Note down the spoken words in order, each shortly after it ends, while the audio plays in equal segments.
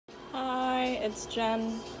it's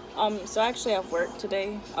Jen. So I actually have work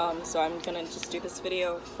today, so I'm gonna just do this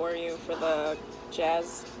video for you for the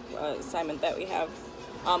jazz assignment that we have.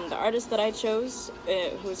 The artist that I chose,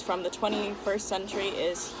 who's from the 21st century,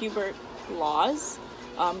 is Hubert Laws.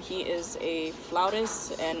 He is a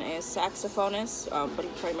flautist and a saxophonist, but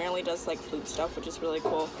he primarily does like flute stuff, which is really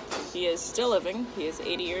cool. He is still living. He is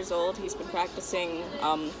 80 years old. He's been practicing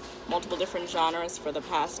multiple different genres for the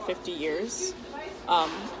past 50 years.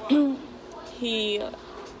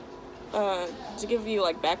 To give you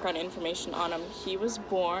like background information on him, he was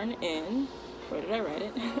born in, where did I write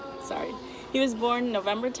it? Sorry. He was born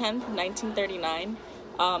November 10th, 1939.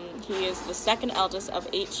 He is the second eldest of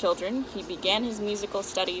 8 children. He began his musical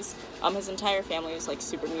studies, his entire family was like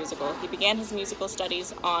super musical. He began his musical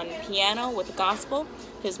studies on piano with gospel.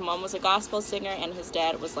 His mom was a gospel singer and his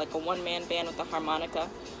dad was like a one-man band with a harmonica.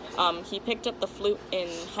 He picked up the flute in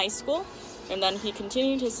high school, and then he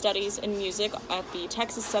continued his studies in music at the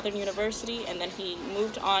Texas Southern University, and then he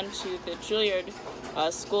moved on to the Juilliard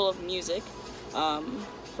School of Music,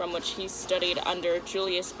 from which he studied under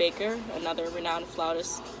Julius Baker, another renowned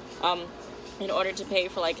flautist. In order to pay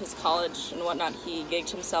for like his college and whatnot, he gigged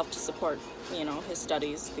himself to support, you know, his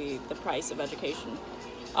studies, the price of education.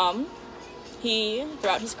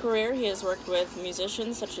 Throughout his career, he has worked with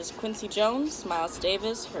musicians such as Quincy Jones, Miles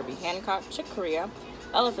Davis, Herbie Hancock, Chick Corea,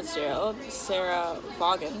 Ella Fitzgerald, Sarah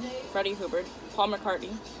Vaughan, Freddie Hubbard, Paul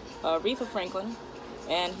McCartney, Aretha Franklin,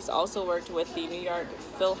 and he's also worked with the New York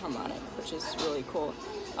Philharmonic, which is really cool.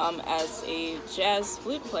 As a jazz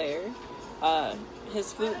flute player,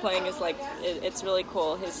 his flute playing is like, it's really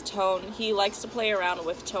cool. His tone, he likes to play around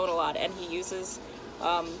with tone a lot, and he uses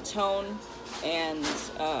tone and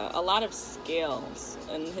a lot of scales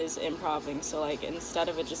in his improvising. So like instead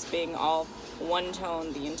of it just being all one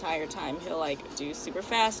tone the entire time, he'll like do super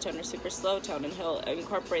fast tone or super slow tone, and he'll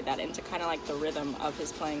incorporate that into kind of like the rhythm of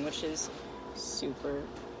his playing, which is super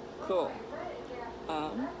cool.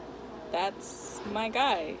 That's my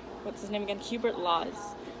guy. What's his name again? Hubert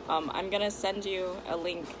Laws. I'm gonna send you a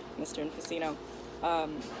link, Mr. Infacino,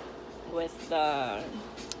 with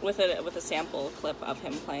a sample clip of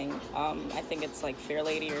him playing. I think it's like Fair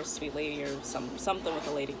Lady or Sweet Lady or something with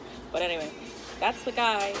a lady. But anyway, that's the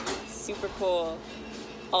guy. Super cool.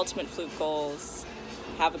 Ultimate flute goals.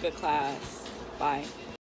 Have a good class. Bye.